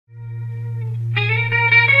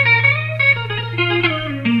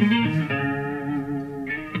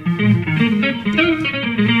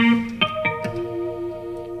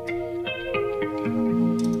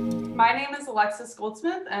Alexis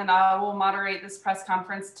Goldsmith, and I will moderate this press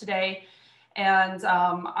conference today. And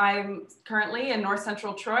I'm currently in North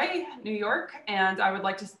Central Troy, New York, and I would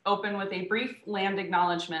like to open with a brief land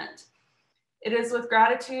acknowledgement. It is with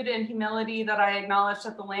gratitude and humility that I acknowledge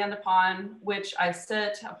that the land upon which I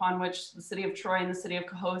sit, upon which the city of Troy and the city of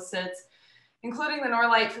COHOES sits, including the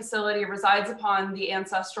Norlite facility, resides upon the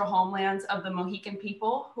ancestral homelands of the Mohican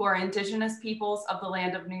people, who are indigenous peoples of the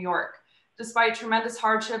land of New York. Despite tremendous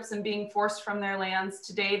hardships and being forced from their lands,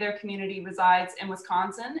 today their community resides in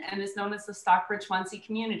Wisconsin and is known as the Stockbridge-Munsee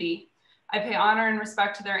community. I pay honor and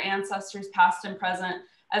respect to their ancestors past and present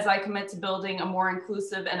as I commit to building a more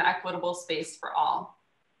inclusive and equitable space for all.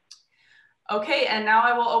 Okay, and now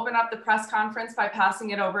I will open up the press conference by passing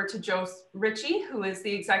it over to Joe Ritchie, who is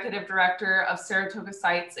the Executive Director of Saratoga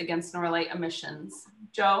Sites Against Norlite Emissions.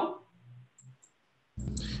 Joe?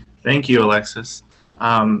 Thank you, Alexis.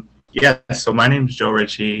 So my name is Joe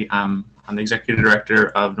Ritchie. I'm the Executive Director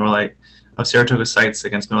of Saratoga Sites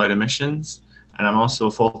Against Norlite Emissions, and I'm also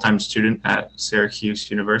a full-time student at Syracuse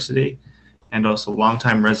University, and also a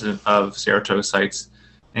longtime resident of Saratoga Sites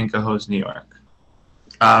in COHOES, New York.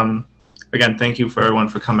 Again, thank you for everyone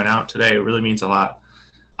for coming out today. It really means a lot.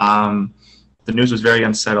 The news was very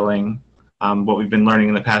unsettling, what we've been learning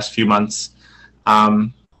in the past few months.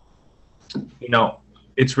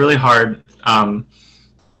 It's really hard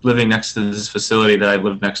living next to this facility that I've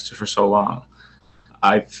lived next to for so long.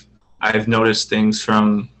 I've noticed things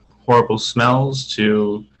from horrible smells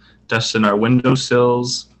to dust in our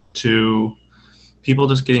windowsills to people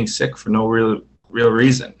just getting sick for no real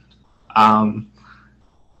reason.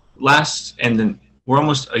 We're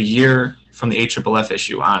almost a year from the AFFF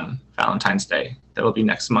issue on Valentine's Day. That'll be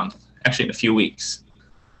next month, actually in a few weeks.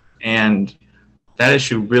 And that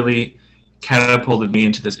issue really catapulted me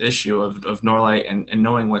into this issue of Norlite and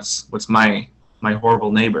knowing what's my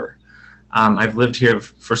horrible neighbor. I've lived here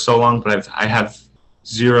for so long, but I have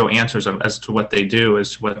zero answers as to what they do,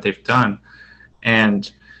 as to what they've done.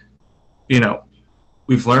 And,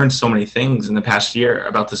 we've learned so many things in the past year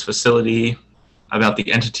about this facility, about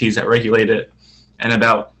the entities that regulate it, and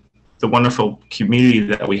about the wonderful community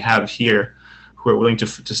that we have here who are willing to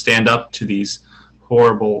stand up to these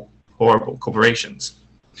horrible corporations.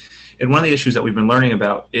 And one of the issues that we've been learning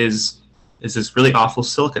about is this really awful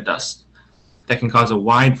silica dust that can cause a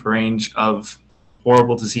wide range of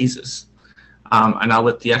horrible diseases. And I'll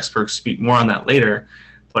let the experts speak more on that later,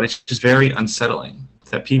 but it's just very unsettling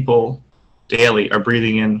that people daily are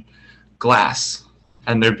breathing in glass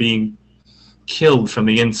and they're being killed from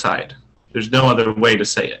the inside. There's no other way to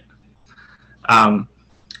say it. All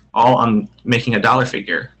on making a dollar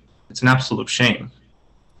figure. It's an absolute shame.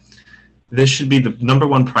 This should be the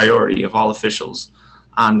 #1 priority of all officials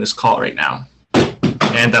on this call right now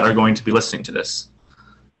and that are going to be listening to this,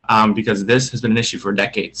 because this has been an issue for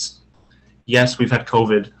decades. Yes, we've had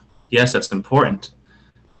COVID. Yes, that's important.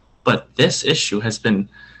 But this issue has been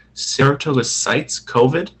Saratoga Sites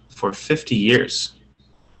COVID for 50 years.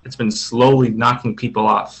 It's been slowly knocking people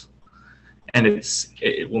off, and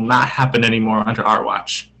it will not happen anymore under our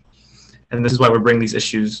watch. And this is why we're bringing these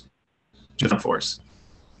issues to the force.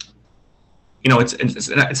 It's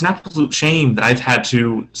an absolute shame that I've had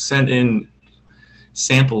to send in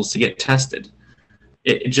samples to get tested.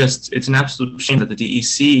 It's an absolute shame that the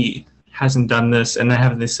DEC hasn't done this, and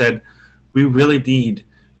they said, we really need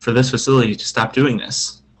for this facility to stop doing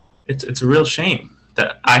this. It's a real shame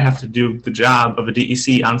that I have to do the job of a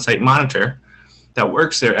DEC on-site monitor that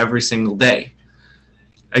works there every single day.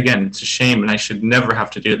 Again, it's a shame, and I should never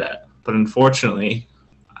have to do that. But unfortunately,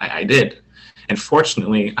 I did. And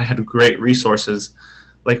fortunately, I had great resources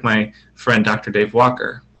like my friend, Dr. Dave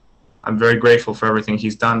Walker. I'm very grateful for everything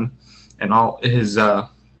he's done and all his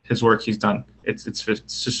work he's done. It's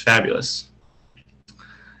just fabulous.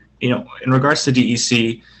 In regards to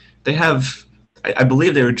DEC, they have, I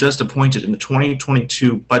believe they were just appointed in the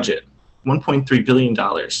 2022 budget, $1.3 billion.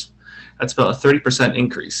 That's about a 30%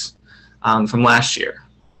 increase from last year.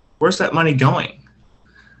 Where's that money going?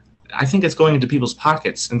 I think it's going into people's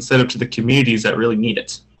pockets instead of to the communities that really need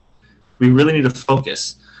it. We really need to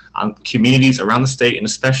focus on communities around the state and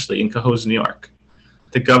especially in COHOES, New York.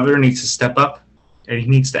 The governor needs to step up and he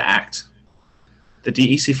needs to act. The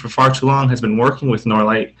DEC for far too long has been working with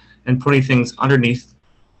Norlite and putting things underneath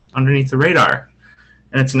the radar.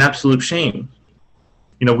 And it's an absolute shame.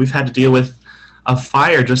 We've had to deal with a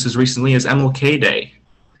fire just as recently as MLK Day.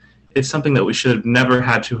 It's something that we should have never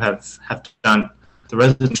had to have done. The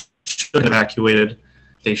residents should have evacuated.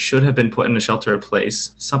 They should have been put in a shelter in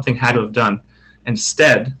place. Something had to have done.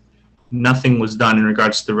 Instead, nothing was done in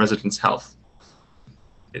regards to the residents' health.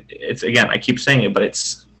 It's again, I keep saying it, but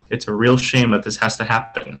it's It's a real shame that this has to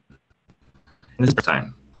happen in this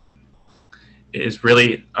time. It is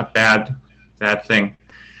really a bad thing.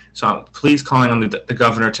 So I'm please calling on the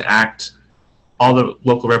governor to act, all the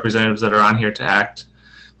local representatives that are on here to act,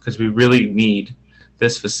 because we really need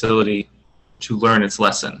this facility to learn its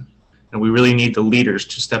lesson. And we really need the leaders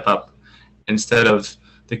to step up instead of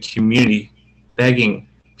the community begging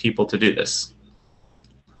people to do this.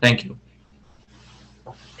 Thank you.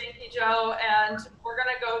 Thank you, Joe. And we're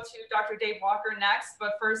going to go to Dr. Dave Walker next.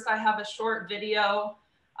 But first, I have a short video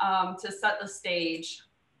to set the stage.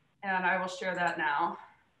 And I will share that now.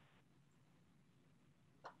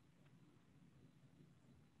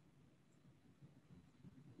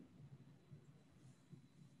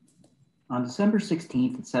 On December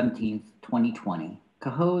 16th and 17th, 2020,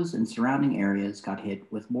 COHOES and surrounding areas got hit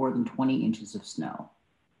with more than 20 inches of snow.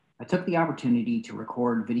 I took the opportunity to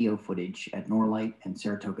record video footage at Norlite and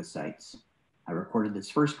Saratoga Sites. I recorded this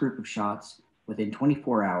first group of shots within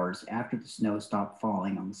 24 hours after the snow stopped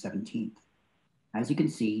falling on the 17th. As you can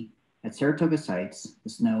see, at Saratoga Sites, the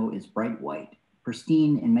snow is bright white,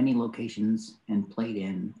 pristine in many locations and played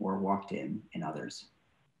in or walked in others.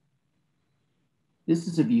 This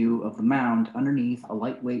is a view of the mound underneath a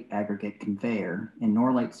lightweight aggregate conveyor in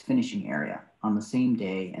Norlite's finishing area on the same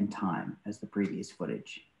day and time as the previous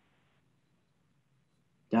footage.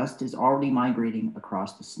 Dust is already migrating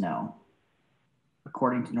across the snow.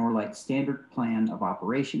 According to Norlite's standard plan of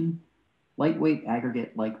operation, lightweight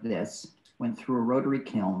aggregate like this went through a rotary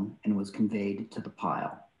kiln and was conveyed to the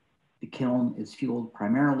pile. The kiln is fueled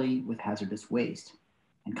primarily with hazardous waste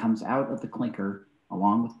and comes out of the clinker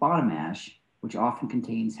along with bottom ash, which often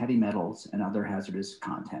contains heavy metals and other hazardous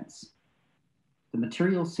contents. The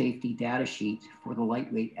material safety data sheet for the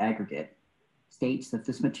lightweight aggregate states that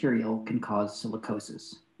this material can cause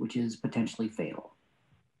silicosis, which is potentially fatal.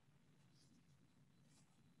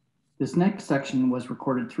 This next section was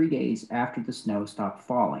recorded 3 days after the snow stopped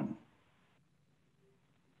falling.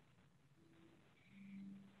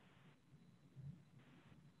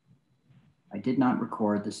 I did not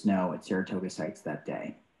record the snow at Saratoga Sites that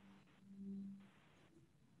day.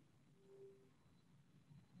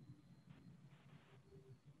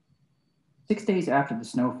 6 days after the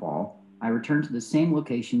snowfall, I returned to the same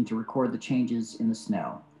location to record the changes in the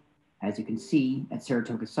snow. As you can see, at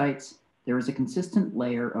Saratoga Sites, there is a consistent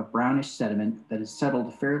layer of brownish sediment that is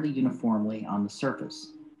settled fairly uniformly on the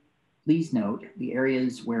surface. Please note, the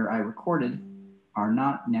areas where I recorded are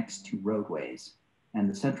not next to roadways, and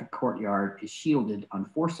the central courtyard is shielded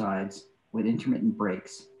on 4 sides with intermittent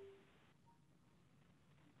breaks.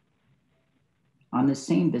 On this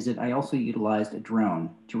same visit, I also utilized a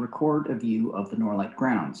drone to record a view of the Norlite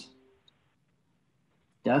grounds.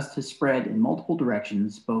 Dust has spread in multiple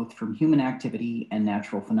directions, both from human activity and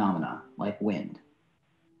natural phenomena, like wind.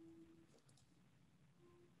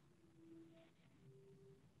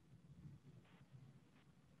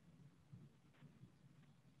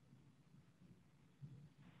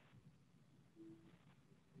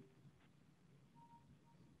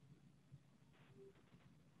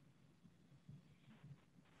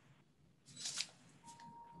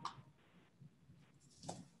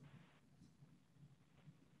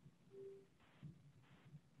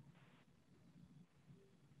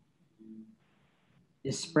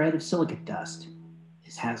 This spread of silicate dust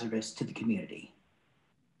is hazardous to the community.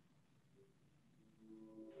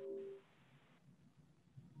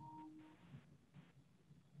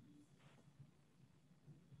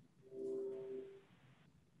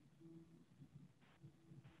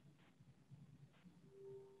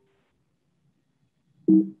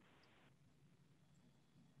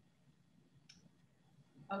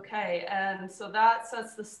 Okay, and so that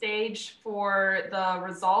sets the stage for the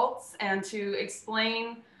results. And to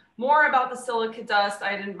explain more about the silica dust,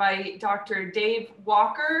 I'd invite Dr. Dave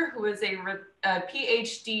Walker, who is a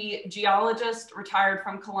PhD geologist retired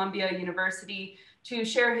from Columbia University, to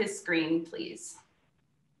share his screen, please.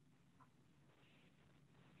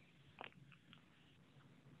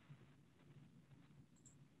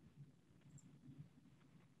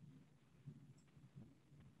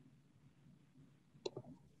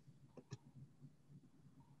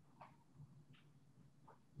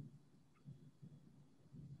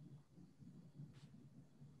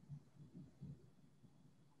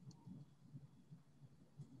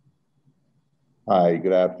 Hi,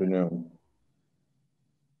 good afternoon.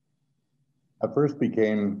 I first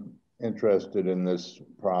became interested in this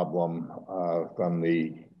problem from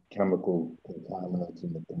the chemical contaminants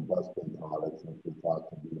in the combustion products, which were thought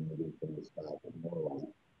to be emitted from the stack of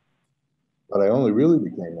Norlite. But I only really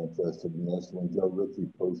became interested in this when Joe Ritchie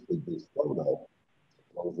posted this photo,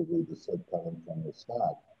 supposedly the soot coming from the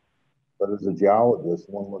stack. But as a geologist,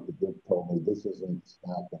 one look at this told me this isn't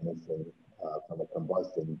stack emission from a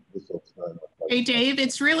combustion. This looks very much like. Hey, Dave,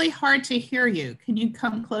 it's really hard to hear you. Can you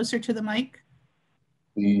come closer to the mic?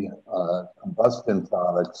 The combustion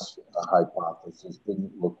products hypothesis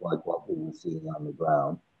didn't look like what we were seeing on the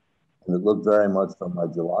ground. And it looked very much from my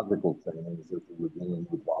geological training as if we were dealing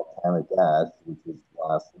with volcanic ash, which is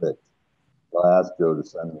glass rich. So I asked Joe to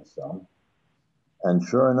send me some. And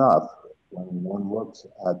sure enough, when one looks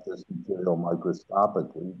at this material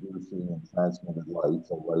microscopically, you're seeing transmitted light.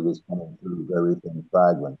 So light is coming through very thin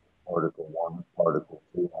fragment, particle 1, particle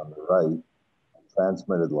 2 on the right,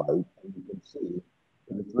 transmitted light, and you can see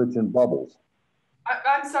that it's rich in bubbles.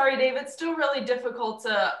 I'm sorry, Dave, it's still really difficult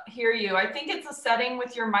to hear you. I think it's a setting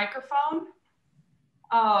with your microphone.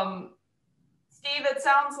 Steve, it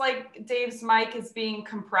sounds like Dave's mic is being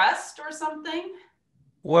compressed or something.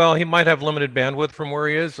 Well, he might have limited bandwidth from where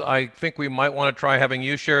he is. I think we might want to try having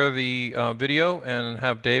you share the video and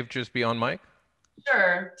have Dave just be on mic.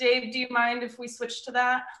 Sure. Dave, do you mind if we switch to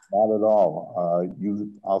that? Not at all.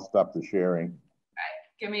 I'll stop the sharing. Okay.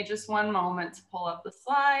 Give me just one moment to pull up the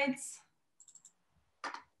slides.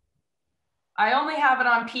 I only have it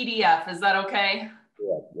on PDF. Is that okay?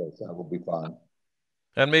 Yeah, yes, that will be fine.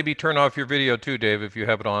 And maybe turn off your video too, Dave, if you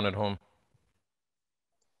have it on at home.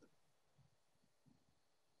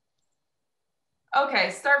 Okay,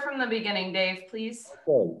 start from the beginning, Dave, please.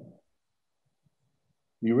 Okay.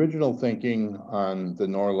 The original thinking on the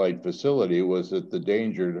Norlite facility was that the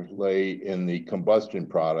danger lay in the combustion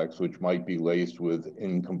products, which might be laced with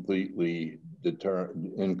incompletely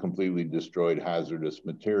destroyed hazardous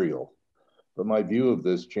material. But my view of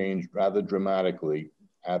this changed rather dramatically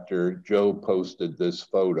after Joe posted this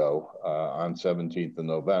photo on 17th of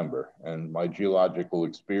November. And my geological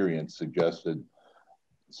experience suggested,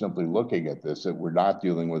 simply looking at this, that we're not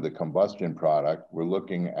dealing with a combustion product. We're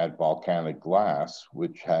looking at volcanic glass,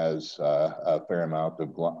 which has a fair amount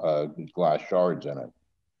of glass shards in it.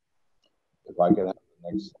 If I could have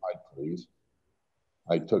the next slide, please.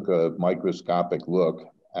 I took a microscopic look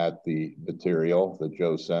at the material that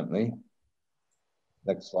Joe sent me.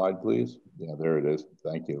 Next slide, please. Yeah, there it is.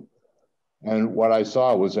 Thank you. And what I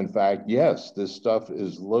saw was, in fact, yes, this stuff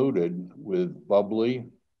is loaded with bubbly,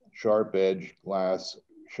 sharp-edged glass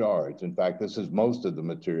shards. In fact, this is most of the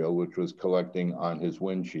material which was collecting on his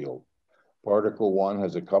windshield. Particle 1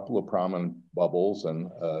 has a couple of prominent bubbles and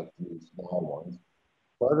a few small ones.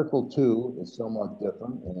 Particle 2 is somewhat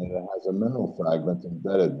different, and it has a mineral fragment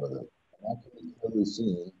embedded with it. And that can be clearly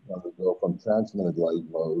seen when we go from transmitted light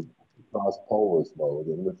mode across polaris mode,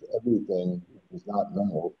 in which everything is not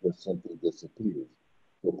mineral, just simply disappears.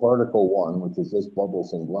 So particle 1, which is this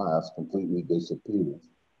bubbles in glass, completely disappears.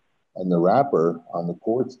 And the wrapper on the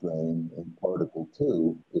quartz grain in particle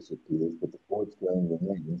 2 disappears, but the quartz grain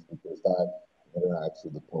remains because that interacts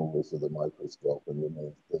with the polaris of the microscope and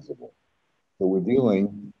remains visible. So we're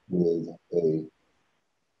dealing with a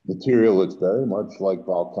material that's very much like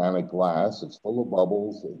volcanic glass. It's full of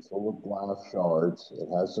bubbles, it's full of glass shards, it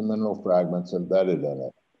has some mineral fragments embedded in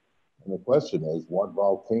it. And the question is, what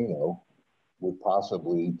volcano would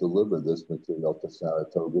possibly deliver this material to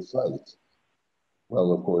Saratoga Sites?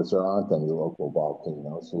 Well, of course, there aren't any local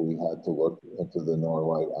volcanoes, so we had to look into the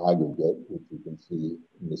Norlite aggregate, which you can see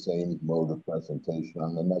in the same mode of presentation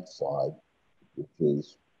on the next slide, which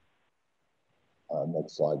is,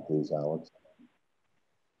 next slide, please, Alex.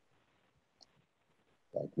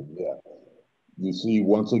 Thank you. Yeah. You see,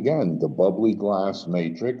 once again, the bubbly glass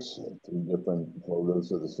matrix, 3 different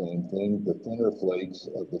photos of the same thing. The thinner flakes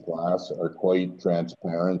of the glass are quite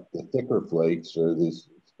transparent. The thicker flakes are this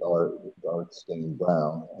dark stained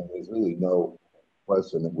brown. And there's really no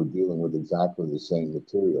question that we're dealing with exactly the same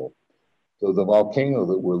material. So the volcano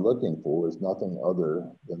that we're looking for is nothing other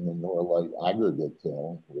than the Norlite aggregate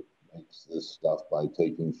kiln, which makes this stuff by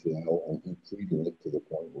taking shale and heat treating it to the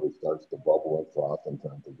point where it starts to bubble and froth and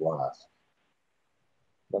turn to glass.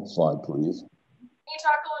 Next slide, please. Can you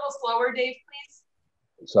talk a little slower, Dave,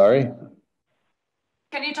 please? Sorry?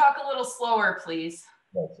 Can you talk a little slower, please?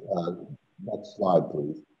 Yes, next slide,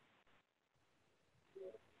 please.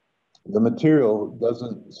 The material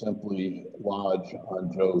doesn't simply lodge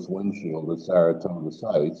on Joe's windshield at Saratoga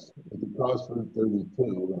Sites. If you cross Route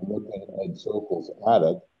 32 and look at Ed Sokol's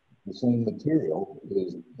attic, the same material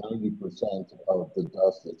is 90% of the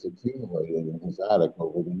dust that's accumulated in his attic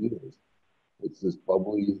over the years. It's this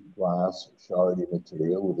bubbly glass, shardy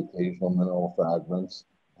material with occasional mineral fragments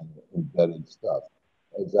and embedded stuff.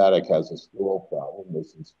 Ed's attic has a stool problem.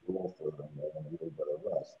 There's some stool fur in there and a little bit of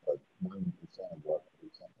rust, but 90% of what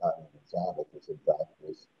is in his attic is in fact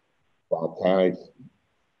this volcanic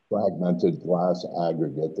fragmented glass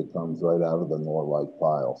aggregate that comes right out of the Norlite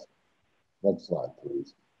files. Next slide,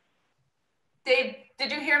 please. Dave,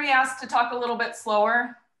 did you hear me ask to talk a little bit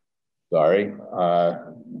slower? Sorry.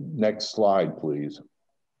 Next slide, please.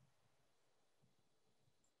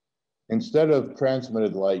 Instead of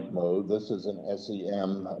transmitted light mode, this is an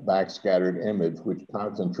SEM backscattered image which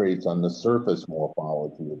concentrates on the surface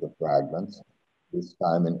morphology of the fragments, this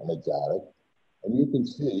time in EDGE-ATTIC. And you can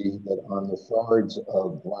see that on the shards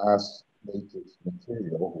of glass matrix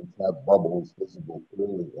material, which have bubbles visible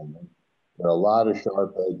clearly in them, there are a lot of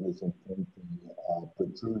sharp edges and kinky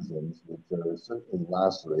protrusions, which are certainly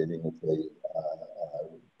lacerating if they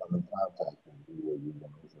come in contact with you or your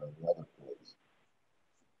nose or any other place.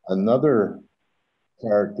 Another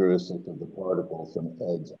characteristic of the particles from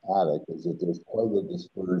EDGE-ATTIC is that there's quite a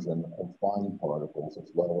dispersion of fine particles as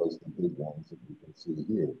well as the big ones that you can see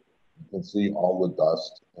here. You can see all the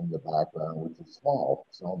dust in the background, which is small.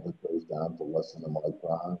 Some of it goes down to less than a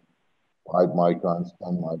micron, 5 microns,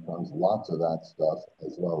 10 microns, lots of that stuff,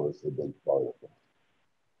 as well as the big particles.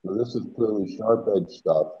 So this is clearly sharp edge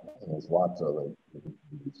stuff, and there's lots of it.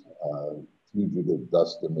 These fugitive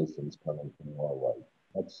dust emissions coming from Norlite.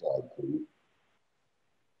 Next slide, please.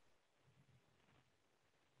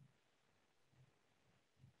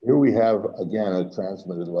 Here we have, again, a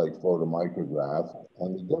transmitted light photomicrograph,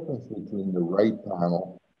 and the difference between the right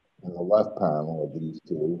panel and the left panel of these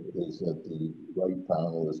two is that the right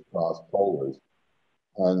panel is cross-polars.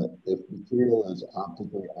 And if material is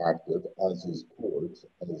optically active, as is quartz,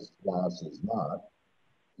 as glass is not,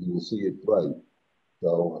 you will see it bright.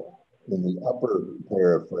 So in the upper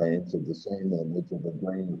pair of frames of the same image of a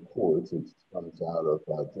grain of quartz, which comes out of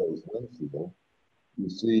Joe's windshield, you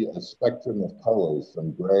see a spectrum of colors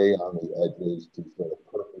from gray on the edges to sort of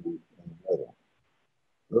purple in the middle.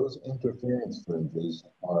 Those interference fringes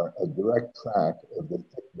are a direct track of the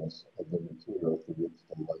thickness of the material through which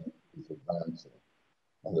the light is advancing.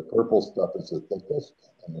 And the purple stuff is the thickest,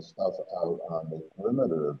 and the stuff out on the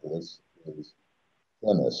perimeter of this is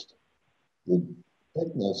thinnest. The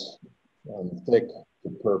thickness from thick to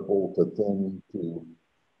purple to thin to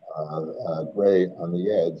gray on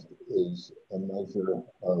the edge is a measure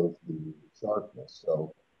of the sharpness.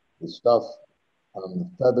 So the stuff on the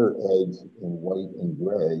feather edge in white and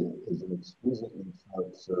gray is an exquisitely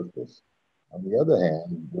sharp surface. On the other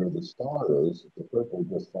hand, where the star is, the purple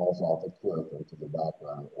just falls off a cliff into the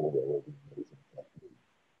background or the illumination technique.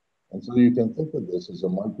 And so you can think of this as a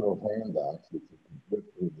micro hand axe, which you can grip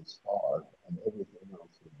with the star, and everything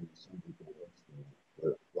else would be a surgical instrument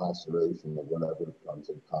for laceration of whatever it comes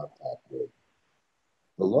in contact with.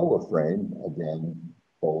 The lower frame, again,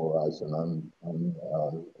 polarized and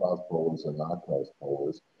cross-polars and not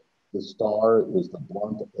cross-polars. The star is the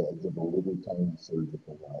blunt edge of a little tiny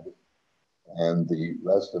surgical knife, and the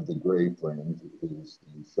rest of the gray frame is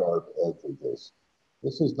the sharp edge of this.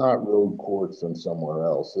 This is not road quartz from somewhere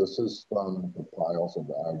else. This is from the piles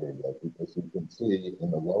of aggregate, because you can see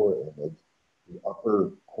in the lower image, the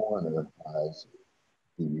upper corner has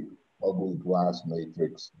the bubbly glass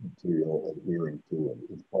matrix material adhering to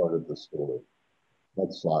it. It's part of the story.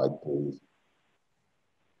 Next slide, please.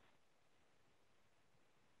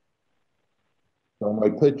 So my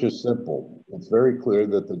pitch is simple. It's very clear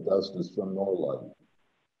that the dust is from Norlite.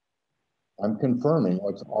 I'm confirming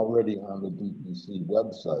what's already on the DEC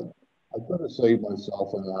website. I could have saved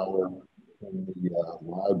myself an hour in the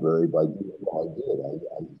library by doing what I did.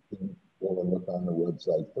 I didn't go and look on the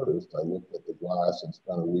website first. I looked at the glass and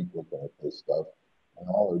spent a week looking at this stuff. And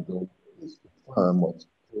all I do is confirm what's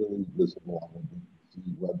clearly visible on the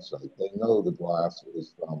DEC website. They know the glass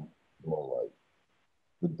is from Norlite.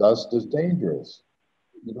 The dust is dangerous.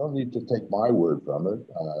 You don't need to take my word from it.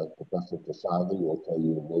 Professor Tasandi will tell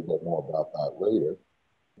you a little bit more about that later.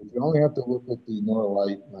 But you only have to look at the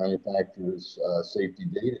Norlite manufacturer's safety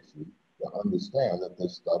data sheet to understand that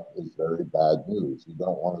this stuff is very bad news. You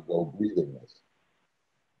don't want to go breathing this.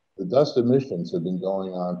 The dust emissions have been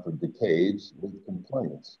going on for decades with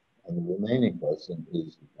complaints. And the remaining question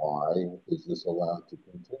is, why is this allowed to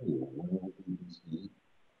continue? When will the DEC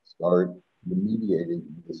start remediating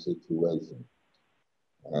the situation?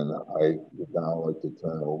 And I would now like to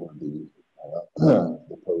turn over the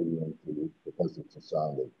podium to Professor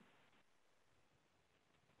Tasandi.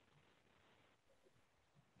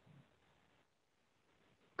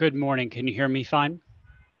 Good morning. Can you hear me fine?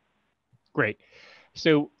 Great.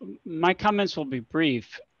 So my comments will be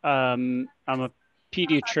brief. I'm a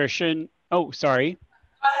pediatrician. Oh, sorry.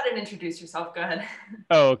 Go ahead and introduce yourself. Go ahead.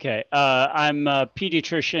 Oh, okay. I'm a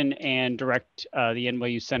pediatrician and direct the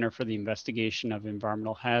NYU Center for the Investigation of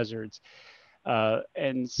Environmental Hazards.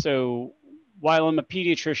 And so while I'm a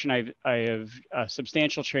pediatrician, I have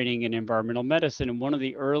substantial training in environmental medicine, and one of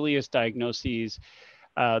the earliest diagnoses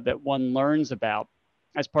that one learns about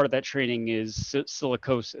as part of that training is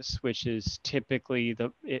silicosis, which is typically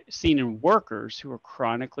seen in workers who are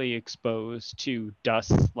chronically exposed to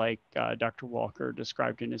dust, like Dr. Walker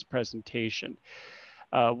described in his presentation.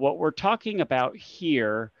 What we're talking about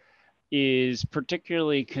here is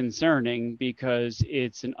particularly concerning because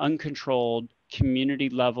it's an uncontrolled community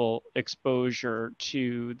level exposure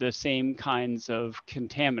to the same kinds of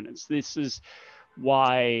contaminants. This is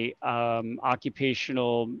why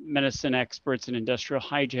occupational medicine experts and industrial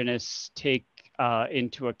hygienists take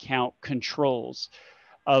into account controls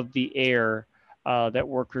of the air that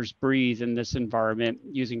workers breathe in this environment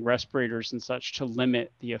using respirators and such to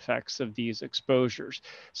limit the effects of these exposures.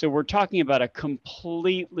 So we're talking about a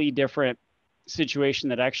completely different situation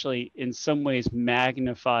that actually in some ways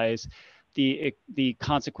magnifies the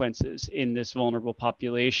consequences in this vulnerable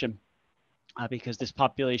population because this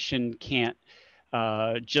population can't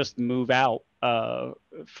just move out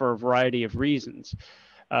for a variety of reasons.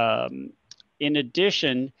 In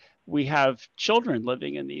addition, we have children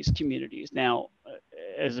living in these communities. Now,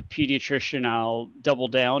 as a pediatrician, I'll double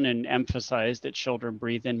down and emphasize that children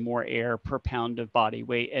breathe in more air per pound of body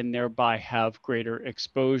weight and thereby have greater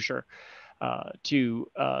exposure to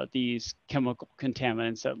these chemical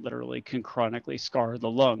contaminants that literally can chronically scar the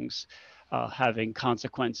lungs, having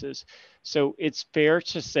consequences. So it's fair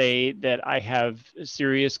to say that I have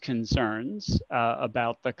serious concerns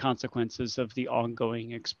about the consequences of the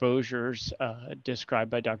ongoing exposures described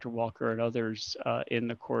by Dr. Walker and others in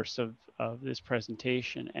the course of this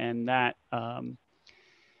presentation. And that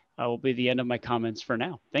will be the end of my comments for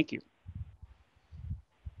now. Thank you.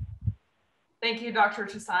 Thank you, Dr.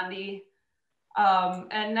 Chisandi.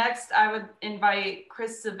 And next, I would invite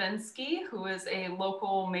Chris Savinsky, who is a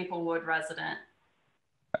local Maplewood resident.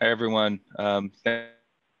 Hi, everyone.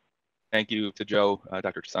 Thank you to Joe,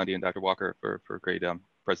 Dr. Chisandi, and Dr. Walker for great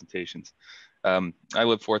presentations. I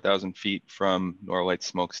live 4,000 feet from Norlite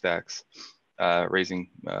smokestacks, raising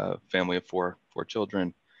a family of four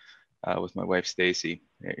children with my wife, Stacy,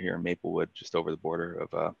 here in Maplewood, just over the border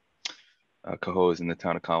of COHOES in the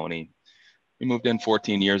town of Colony. We moved in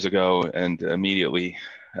 14 years ago and immediately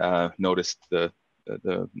noticed the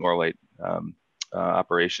Norlite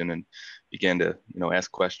operation and began to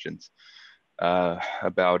ask questions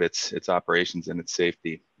about its operations and its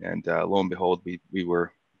safety. And lo and behold, we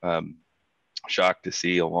were shocked to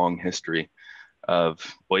see a long history of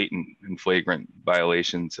blatant and flagrant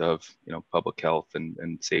violations of public health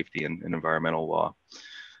and safety and environmental law.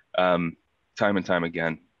 Time and time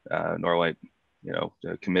again, Norlite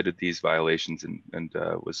committed these violations and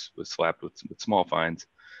was slapped with small fines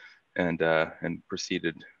and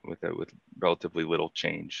proceeded with relatively little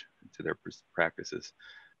change to their practices.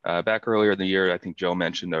 Back earlier in the year, I think Joe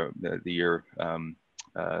mentioned the year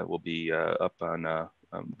will be up on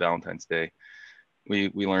Valentine's Day. We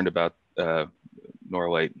learned about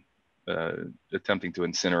Norlite attempting to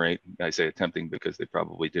incinerate. I say attempting because they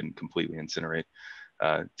probably didn't completely incinerate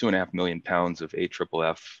 2.5 million pounds of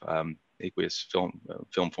AFFF aqueous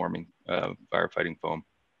film forming firefighting foam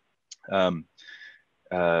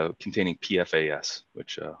containing PFAS,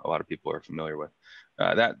 which a lot of people are familiar with.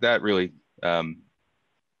 That really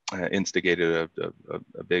instigated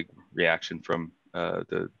a big reaction from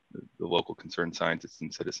the local concerned scientists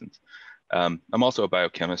and citizens. I'm also a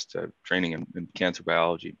biochemist, training in cancer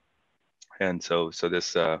biology. And so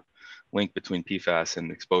this link between PFAS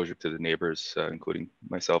and exposure to the neighbors, including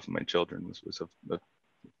myself and my children, was of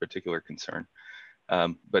particular concern.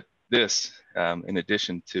 But this, in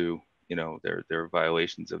addition to their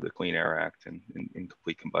violations of the Clean Air Act and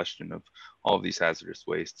incomplete combustion of all of these hazardous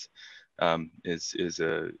wastes, is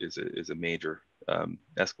a major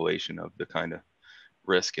escalation of the kind of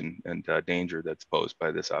risk and danger that's posed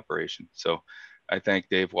by this operation. So I thank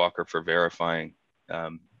Dave Walker for verifying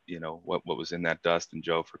what was in that dust, and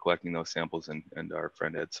Joe for collecting those samples, and our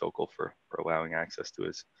friend Ed Sokol for allowing access to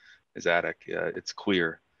his attic. It's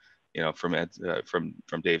clear,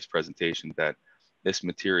 from Dave's presentation that this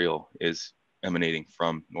material is emanating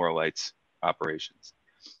from Norlite's operations,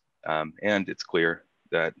 and it's clear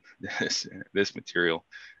that this material,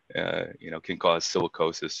 can cause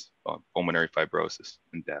silicosis, pulmonary fibrosis,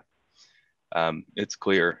 and death. It's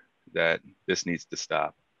clear that this needs to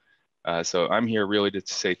stop. So I'm here really to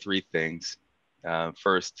say three things.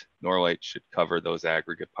 First, Norlite should cover those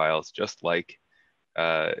aggregate piles, just like,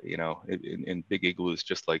 in big igloos,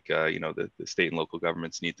 just like, the state and local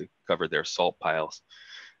governments need to cover their salt piles.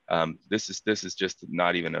 This is just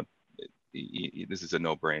not even this is a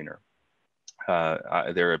no-brainer.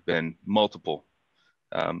 There have been multiple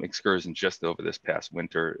excursions just over this past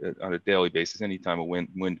winter on a daily basis. Anytime a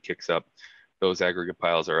wind kicks up, those aggregate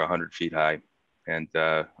piles are 100 feet high and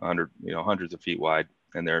hundreds of feet wide,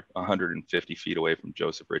 and they're 150 feet away from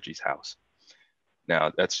Joseph Ritchie's house.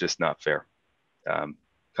 Now, that's just not fair.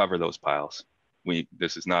 Cover those piles.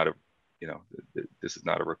 This is not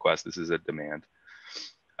a request. This is a demand.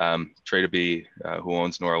 Trade B, who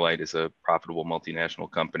owns Norlite, is a profitable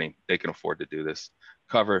multinational company. They can afford to do this.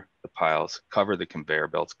 Cover the piles, cover the conveyor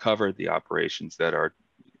belts, cover the operations that are,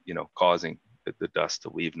 causing the dust to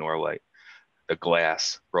leave Norlite, the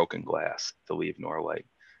glass, broken glass to leave Norlite,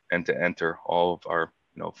 and to enter all of our,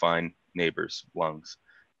 fine neighbors' lungs.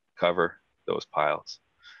 Cover those piles.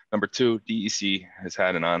 Number two, DEC has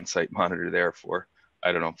had an on-site monitor there for,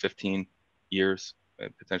 15 years,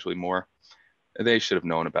 potentially more. They should have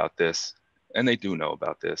known about this, and they do know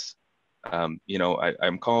about this. I'm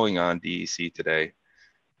calling on DEC today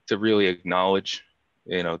to really acknowledge,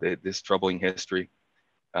 this troubling history.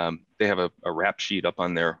 They have a rap sheet up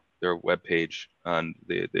on their webpage on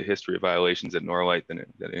the history of violations at Norlite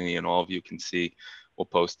that any and all of you can see. We'll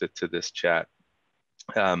post it to this chat.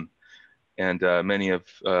 And many of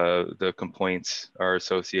the complaints are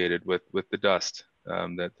associated with the dust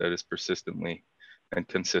that is persistently and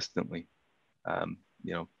consistently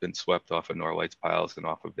been swept off of Norlite's piles and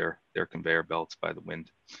off of their conveyor belts by the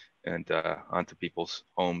wind and onto people's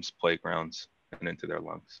homes, playgrounds, and into their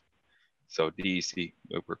lungs. So DEC,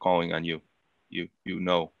 we're calling on you. You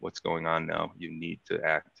know what's going on now. You need to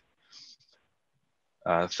act.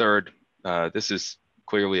 Third, this is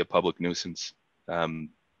clearly a public nuisance.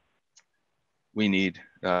 We need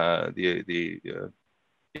the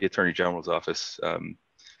Attorney General's Office,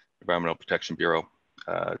 Environmental Protection Bureau,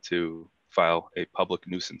 to file a public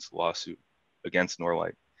nuisance lawsuit against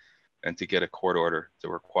Norlite and to get a court order to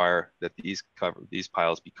require that these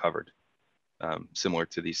piles be covered, similar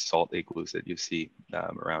to these salt igloos that you see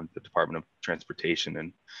around the Department of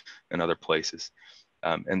Transportation and other places,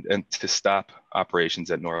 and to stop operations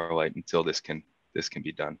at Norlite until this can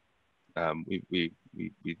be done. We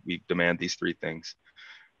demand these three things: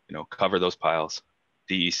 cover those piles,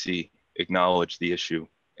 DEC, acknowledge the issue,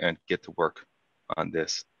 and get to work on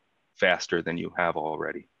this faster than you have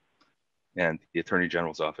already, and the Attorney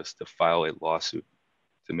General's Office to file a lawsuit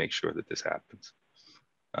to make sure that this happens.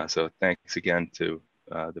 So thanks again to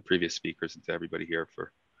the previous speakers and to everybody here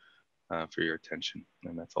for your attention.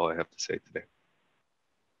 And that's all I have to say today.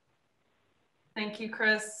 Thank you,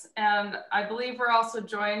 Chris. And I believe we're also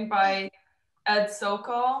joined by Ed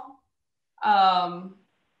Sokol,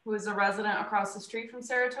 who is a resident across the street from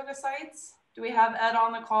Saratoga Sites. Do we have Ed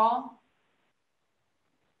on the call?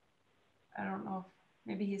 I don't know.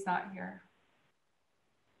 Maybe he's not here.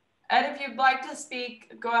 Ed, if you'd like to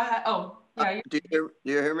speak, go ahead. Oh, yeah. Do you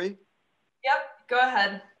hear me? Yep, go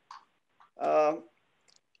ahead.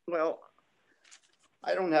 Well,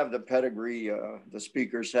 I don't have the pedigree the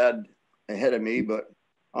speakers had ahead of me, but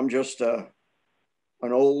I'm just an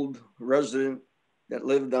old resident that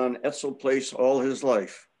lived on Etzel Place all his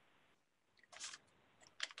life.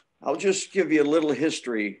 I'll just give you a little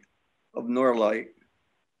history of Norlite.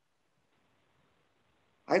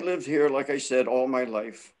 I lived here, like I said, all my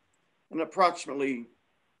life, and approximately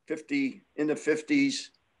in the 50s,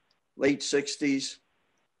 late 60s,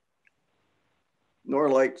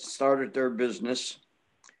 Norlite started their business,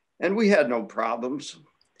 and we had no problems.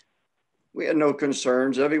 We had no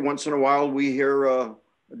concerns. Every once in a while, we hear a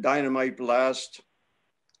dynamite blast,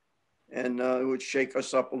 and it would shake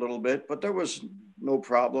us up a little bit, but there was no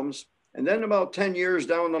problems. And then about 10 years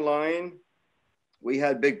down the line, we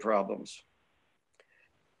had big problems.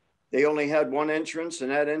 They only had one entrance,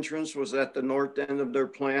 and that entrance was at the north end of their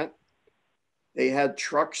plant. They had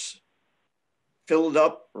trucks filled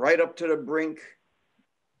up right up to the brink.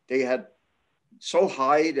 They had so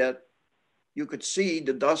high that you could see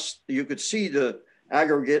the dust, you could see the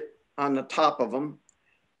aggregate on the top of them.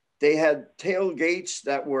 They had tailgates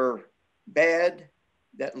that were bad,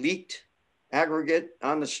 that leaked aggregate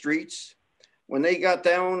on the streets. When they got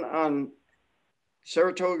down on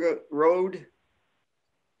Saratoga Road,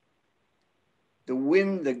 the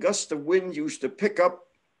wind, the gust of wind used to pick up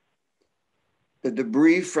the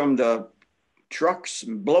debris from the trucks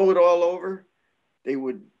and blow it all over. They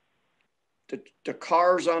would, the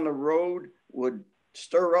cars on the road would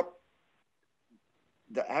stir up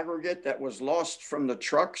the aggregate that was lost from the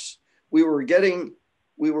trucks. We were getting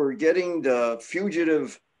the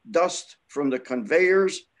fugitive dust from the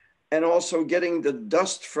conveyors and also getting the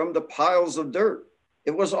dust from the piles of dirt.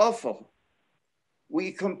 It was awful.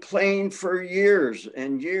 We complained for years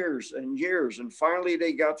and years and years. And finally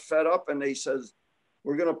they got fed up and they said,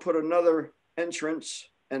 we're going to put another entrance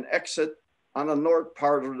and exit on the north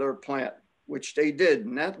part of their plant, which they did.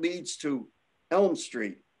 And that leads to Elm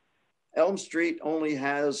Street. Elm Street only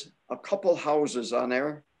has a couple houses on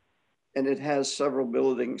there and it has several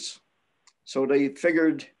buildings. So they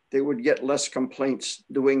figured they would get less complaints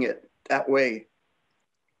doing it that way.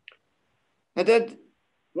 And then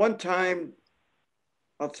one time,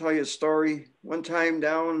 I'll tell you a story. One time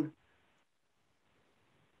down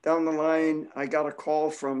the line, I got a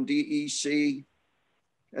call from DEC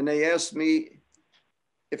and they asked me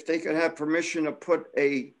if they could have permission to put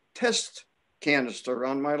a test canister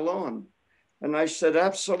on my lawn. And I said,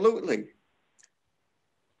 absolutely.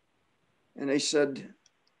 And they said,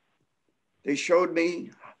 they showed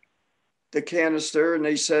me the canister and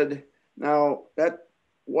they said, now that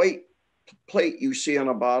white plate you see on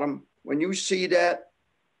the bottom, when you see that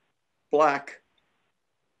black,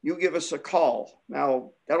 you give us a call.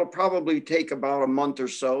 Now, that'll probably take about a month or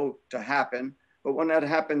so to happen, but when that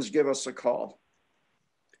happens, give us a call.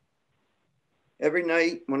 Every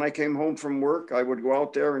night when I came home from work, I would go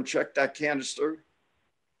out there and check that canister.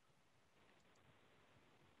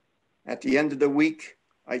 At the end of the week,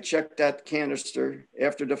 I checked that canister.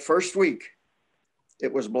 After the first week,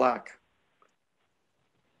 it was black.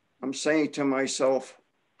 I'm saying to myself,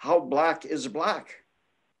 how black is black?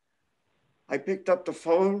 I picked up the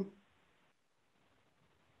phone,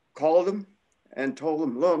 called him, and told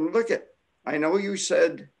him, look it. I know you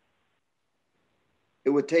said it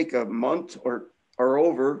would take a month or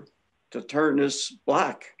over to turn this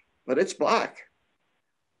black, but it's black.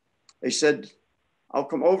 They said, I'll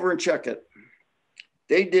come over and check it.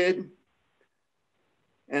 They did.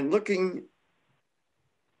 And looking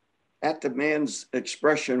at the man's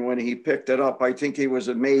expression when he picked it up, I think he was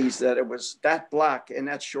amazed that it was that black in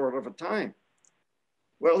that short of a time.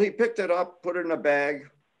 Well, he picked it up, put it in a bag,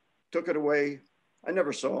 took it away. I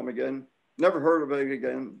never saw him again, never heard of it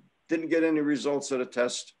again, didn't get any results of the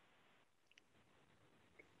test.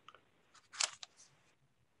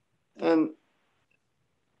 And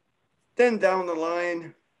then down the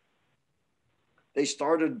line, they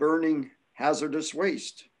started burning hazardous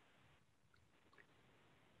waste.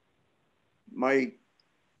 My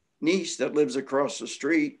niece that lives across the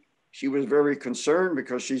street, she was very concerned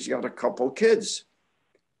because she's got a couple kids,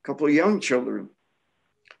 a couple of young children.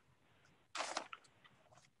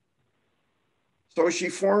 So she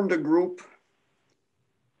formed a group.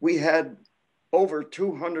 We had over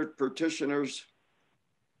 200 petitioners.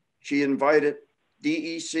 She invited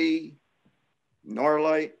DEC,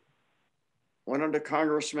 Norlite, one of the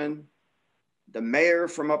congressmen, the mayor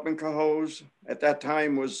from up in COHOES, at that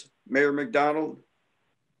time was Mayor McDonald.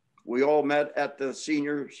 We all met at the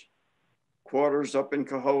seniors' quarters up in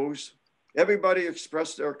COHOES. Everybody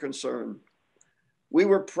expressed their concern. We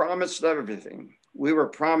were promised everything. We were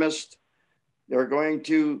promised they're going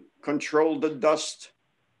to control the dust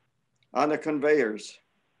on the conveyors.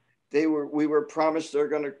 We were promised they're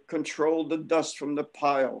going to control the dust from the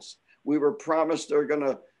piles. We were promised they're going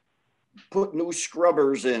to put new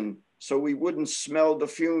scrubbers in so we wouldn't smell the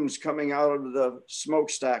fumes coming out of the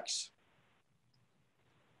smokestacks.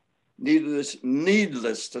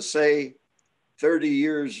 Needless to say, 30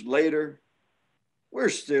 years later, we're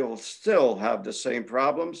still have the same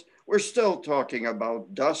problems. We're still talking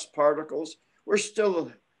about dust particles. We're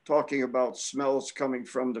still talking about smells coming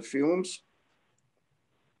from the fumes.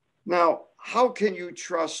 Now, how can you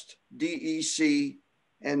trust DEC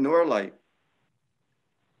and Norlite?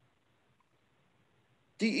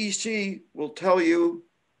 DEC will tell you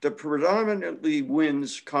the predominantly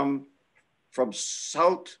winds come from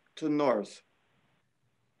south to north.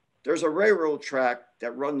 There's a railroad track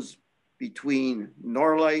that runs between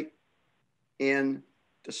Norlite and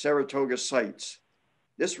the Saratoga Sites.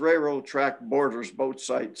 This railroad track borders both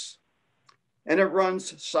sites, and it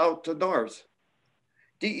runs south to north.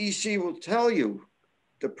 DEC will tell you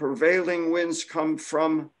the prevailing winds come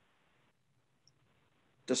from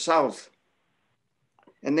the south.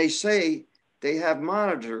 And they say they have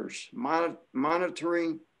monitors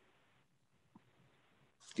monitoring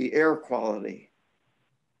the air quality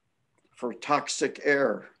for toxic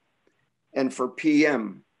air and for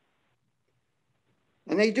PM.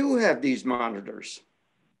 And they do have these monitors.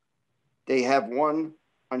 They have one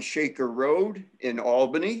on Shaker Road in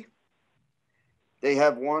Albany. They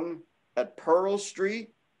have one at Pearl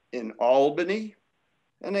Street in Albany,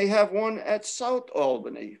 and they have one at South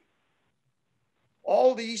Albany.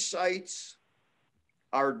 All these sites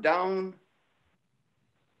are down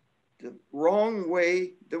the wrong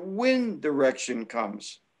way the wind direction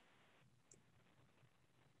comes.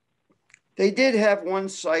 They did have one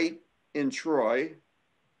site in Troy.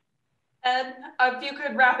 Ed, if you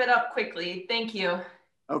could wrap it up quickly, thank you.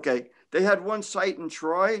 Okay, they had one site in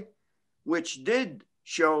Troy, which did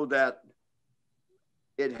show that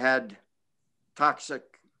it had toxic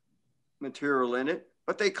material in it,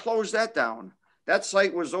 but they closed that down. That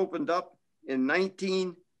site was opened up in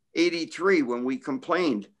 1983 when we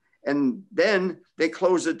complained, and then they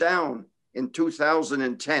closed it down in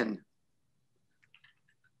 2010.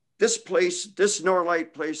 This place, this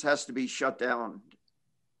Norlite place has to be shut down.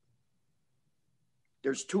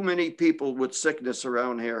 There's too many people with sickness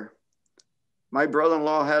around here. My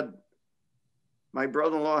brother-in-law has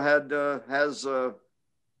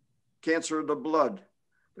cancer of the blood.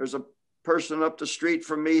 There's a person up the street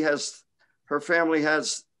from me her family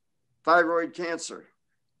has thyroid cancer.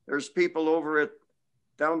 There's people over at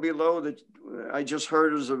down below that I just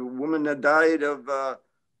heard there's a woman that died of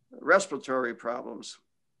respiratory problems.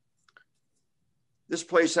 This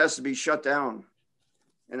place has to be shut down,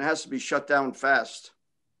 and it has to be shut down fast.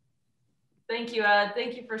 Thank you, Ed.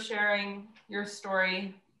 Thank you for sharing your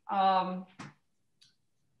story. And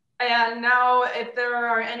now, if there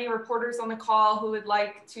are any reporters on the call who would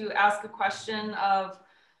like to ask a question of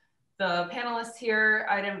the panelists here,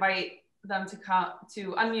 I'd invite them to come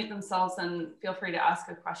to unmute themselves and feel free to ask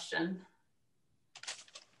a question.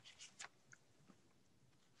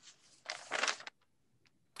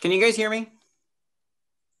 Can you guys hear me?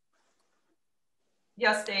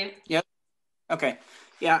 Yes, Dave. Yep. Okay.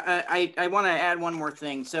 Yeah, I want to add one more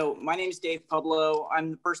thing. So my name is Dave Pablo. I'm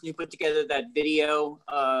the person who put together that video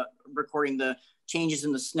recording the changes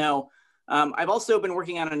in the snow. I've also been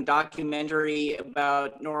working on a documentary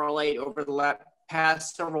about Norlite over the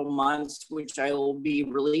past several months, which I will be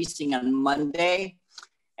releasing on Monday.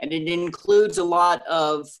 And it includes a lot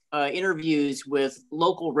of interviews with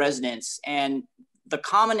local residents. And the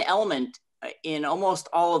common element in almost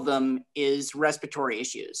all of them is respiratory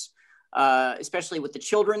issues. Especially with the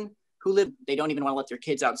children who live, they don't even want to let their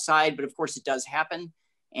kids outside, but of course it does happen.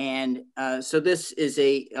 And so this is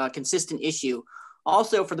a consistent issue.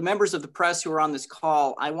 Also, for the members of the press who are on this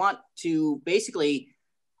call, I want to basically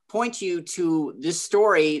point you to this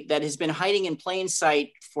story that has been hiding in plain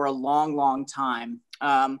sight for a long, long time.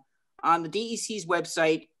 On the DEC's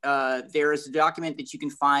website, there is a document that you can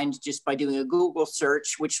find just by doing a Google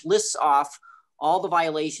search, which lists off all the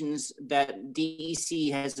violations that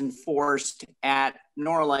DEC has enforced at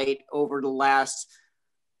Norlite over the last,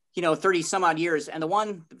 30 some odd years. And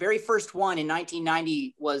the very first one in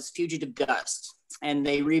 1990 was fugitive dust. And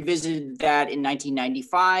they revisited that in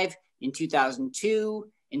 1995, in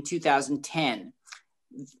 2002, in 2010.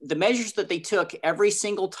 The measures that they took every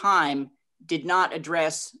single time did not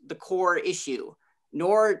address the core issue,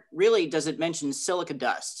 nor really does it mention silica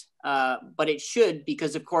dust, but it should,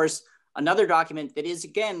 because of course, another document that is,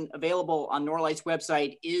 again, available on Norlite's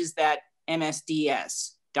website is that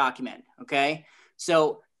MSDS document, okay?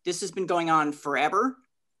 So this has been going on forever,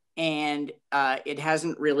 and it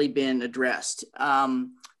hasn't really been addressed.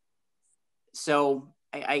 So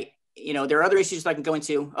there are other issues that I can go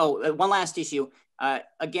into. Oh, one last issue.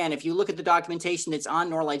 Again, if you look at the documentation that's on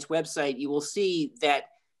Norlite's website, you will see that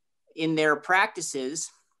in their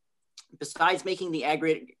practices, besides making the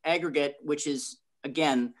aggregate, which is,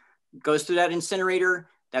 again, goes through that incinerator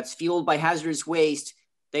that's fueled by hazardous waste,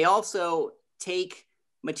 they also take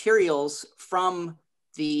materials from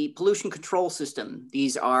the pollution control system.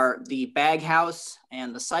 These are the bag house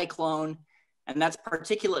and the cyclone, and that's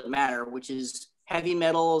particulate matter, which is heavy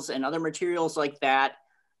metals and other materials like that.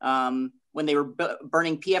 When they were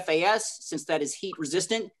burning PFAS, since that is heat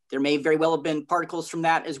resistant, there may very well have been particles from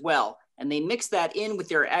that as well. And they mix that in with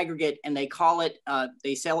their aggregate, and they call it,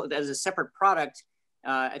 they sell it as a separate product.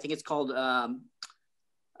 I think it's called,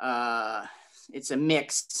 it's a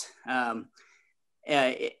mix, and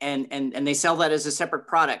they sell that as a separate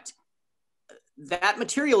product. That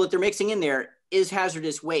material that they're mixing in there is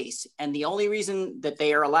hazardous waste. And the only reason that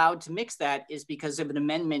they are allowed to mix that is because of an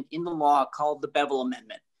amendment in the law called the Bevel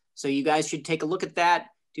Amendment. So you guys should take a look at that,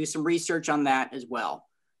 do some research on that as well.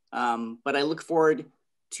 But I look forward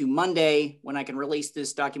to Monday when I can release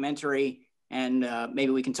this documentary, and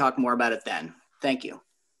maybe we can talk more about it then. Thank you.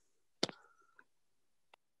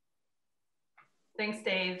 Thanks,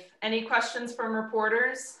 Dave. Any questions from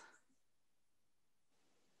reporters?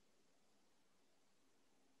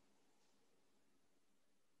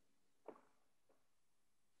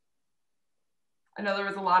 I know there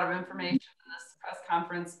was a lot of information in this press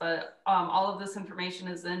conference, but all of this information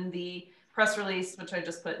is in the press release, which I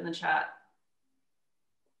just put in the chat.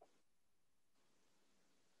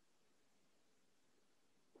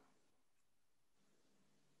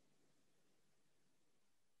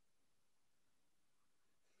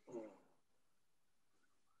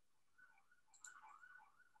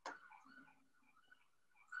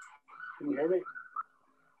 Can you hear me?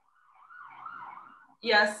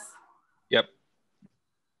 Yes. Yep.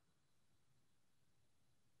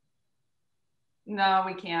 No,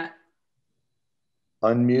 we can't.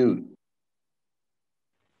 Unmute.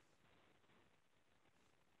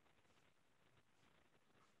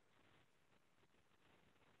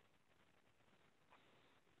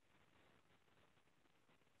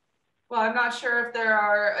 Well, I'm not sure if there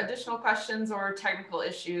are additional questions or technical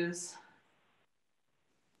issues.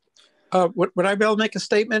 Would I be able to make a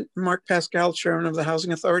statement? Mark Pascal, Chairman of the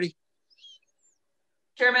Housing Authority.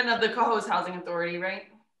 Chairman of the COHOES Housing Authority, right?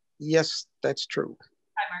 Yes, that's true.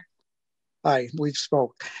 Hi, Mark. Hi, we've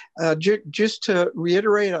spoke. Just to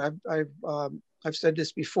reiterate, I've said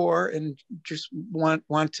this before, and just want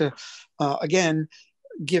to again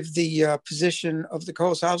give the position of the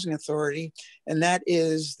COHOES Housing Authority, and that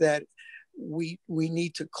is that we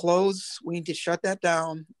need to close, we need to shut that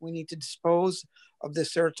down, we need to dispose of the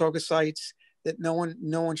Saratoga sites, that no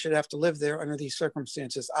one should have to live there under these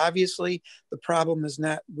circumstances. Obviously, the problem is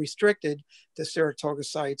not restricted to Saratoga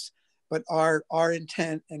sites, but our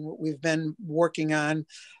intent and what we've been working on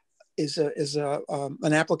is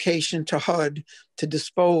an application to HUD to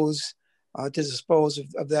dispose of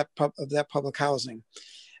that public housing.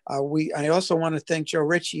 I also want to thank Joe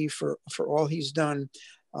Ritchie for all he's done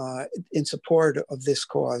in support of this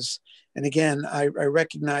cause. And again, I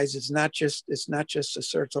recognize it's not just a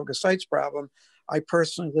Saratoga Sites problem. I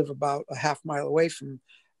personally live about a half mile away from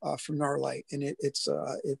Norlite, and it's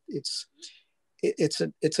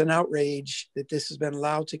an outrage that this has been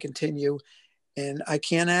allowed to continue. And I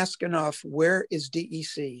can't ask enough, where is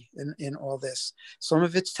DEC in all this? Some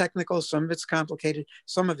of it's technical, some of it's complicated,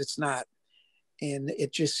 some of it's not. And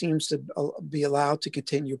it just seems to be allowed to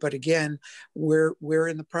continue. But again, we're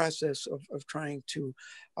in the process of trying to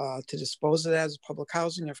dispose of that as public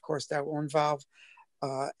housing. Of course, that will involve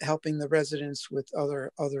helping the residents with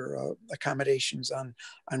other accommodations on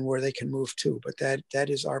where they can move to. But that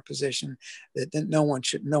is our position, that no one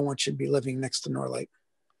should be living next to Norlite.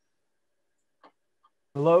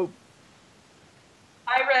 Hello.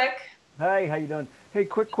 Hi, Rick. Hi, how you doing? Hey,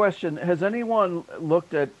 quick question. Has anyone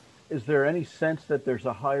looked at, is there any sense that there's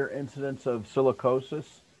a higher incidence of silicosis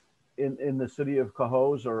in the city of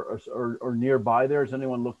COHOES or nearby there? Has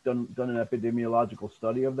anyone done an epidemiological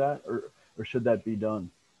study of that, or should that be done?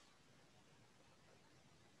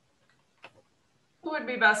 Who would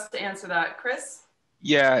be best to answer that? Chris?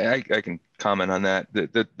 Yeah, I can comment on that.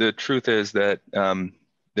 The truth is that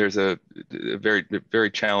there's a very, very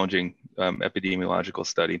challenging epidemiological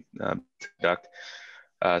study to conduct.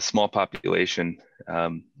 Small population,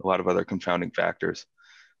 a lot of other confounding factors.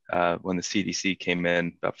 When the CDC came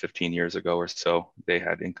in about 15 years ago or so, they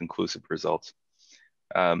had inconclusive results.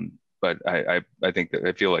 But I think that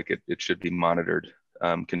I feel like it should be monitored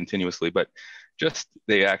continuously. But just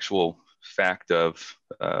the actual fact of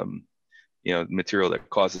material that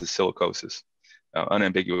causes silicosis,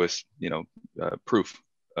 unambiguous proof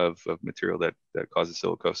of material that causes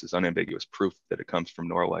silicosis, unambiguous proof that it comes from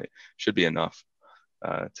Norlite should be enough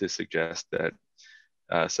to suggest that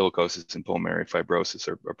silicosis and pulmonary fibrosis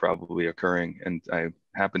are probably occurring. And I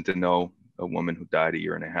happen to know a woman who died a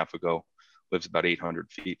year and a half ago, lives about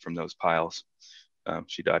 800 feet from those piles.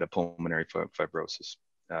 She died of pulmonary fibrosis,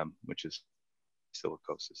 which is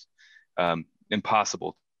silicosis.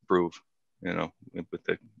 Impossible to prove, with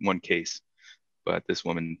the one case, but this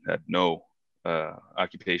woman had no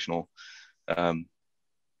occupational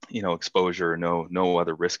exposure, no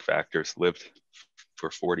other risk factors, lived for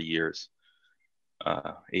 40 years,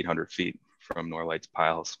 800 feet from Norlite's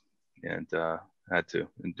piles, and had to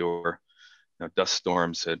endure dust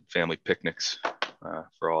storms, had family picnics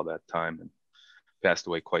for all that time, and passed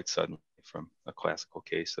away quite suddenly from a classical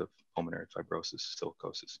case of pulmonary fibrosis,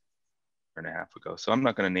 silicosis, a year and a half ago. So I'm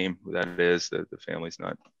not going to name who that is. The family's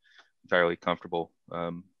not entirely comfortable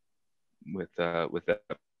with that,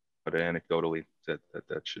 but anecdotally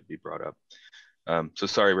that should be brought up. So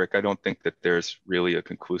sorry, Rick, I don't think that there's really a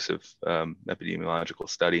conclusive epidemiological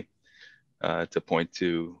study to point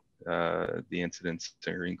to the incidence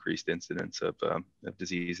or increased incidence of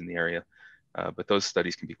disease in the area. But those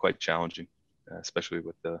studies can be quite challenging, especially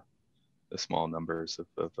with the small numbers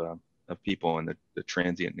of people and the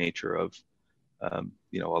transient nature of a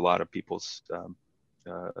lot of people's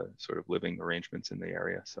sort of living arrangements in the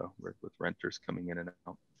area. So with renters coming in and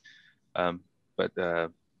out.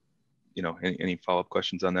 Any follow-up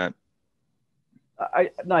questions on that?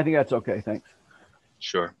 No, I think that's okay. Thanks.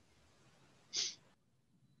 Sure.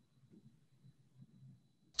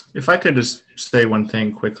 If I could just say one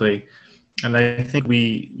thing quickly, and I think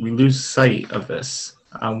we lose sight of this.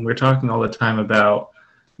 We're talking all the time about,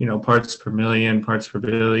 you know, parts per million, parts per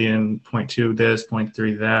billion, 0.2 this,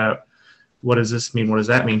 0.3 that. What does this mean? What does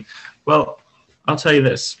that mean? Well, I'll tell you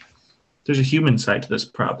this. There's a human side to this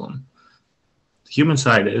problem. The human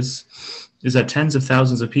side is that tens of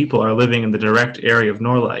thousands of people are living in the direct area of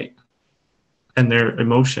Norlite, and their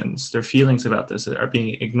emotions, their feelings about this are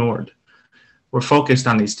being ignored. We're focused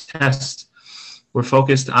on these tests. We're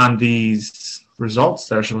focused on these results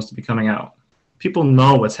that are supposed to be coming out. People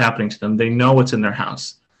know what's happening to them. They know what's in their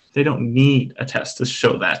house. They don't need a test to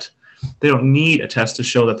show that. They don't need a test to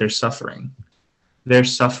show that they're suffering. They're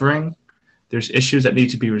suffering. There's issues that need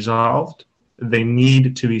to be resolved. They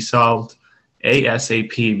need to be solved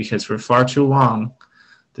ASAP, because for far too long,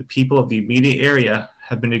 the people of the immediate area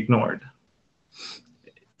have been ignored.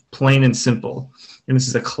 Plain and simple. And this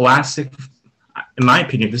is a classic, in my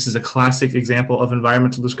opinion, this is a classic example of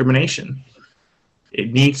environmental discrimination.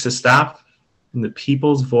 It needs to stop, and the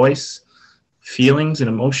people's voice, feelings, and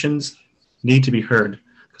emotions need to be heard.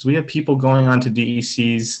 Because we have people going on to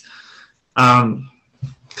DEC's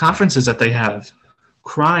conferences that they have,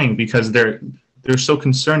 crying because they're so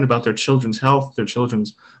concerned about their children's health, their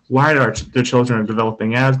children's, why their children are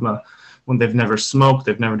developing asthma when they've never smoked,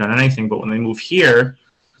 they've never done anything, but when they move here,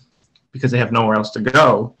 because they have nowhere else to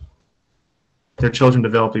go, their children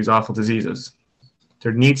develop these awful diseases.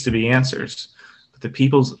 There needs to be answers. But the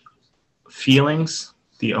people's feelings,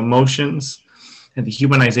 the emotions, and the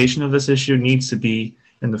humanization of this issue needs to be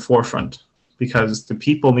in the forefront, because the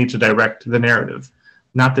people need to direct the narrative,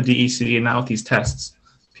 not the DEC and not with these tests.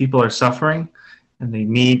 People are suffering, and they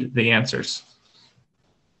need the answers.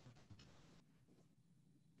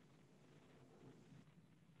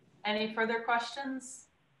 Any further questions?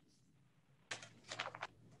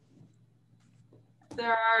 If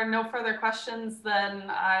there are no further questions, then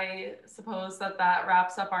I suppose that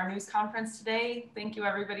wraps up our news conference today. Thank you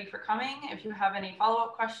everybody for coming. If you have any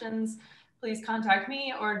follow-up questions, please contact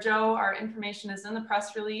me or Joe. Our information is in the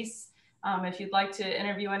press release. If you'd like to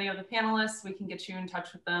interview any of the panelists, we can get you in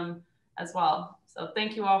touch with them as well. So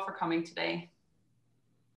thank you all for coming today.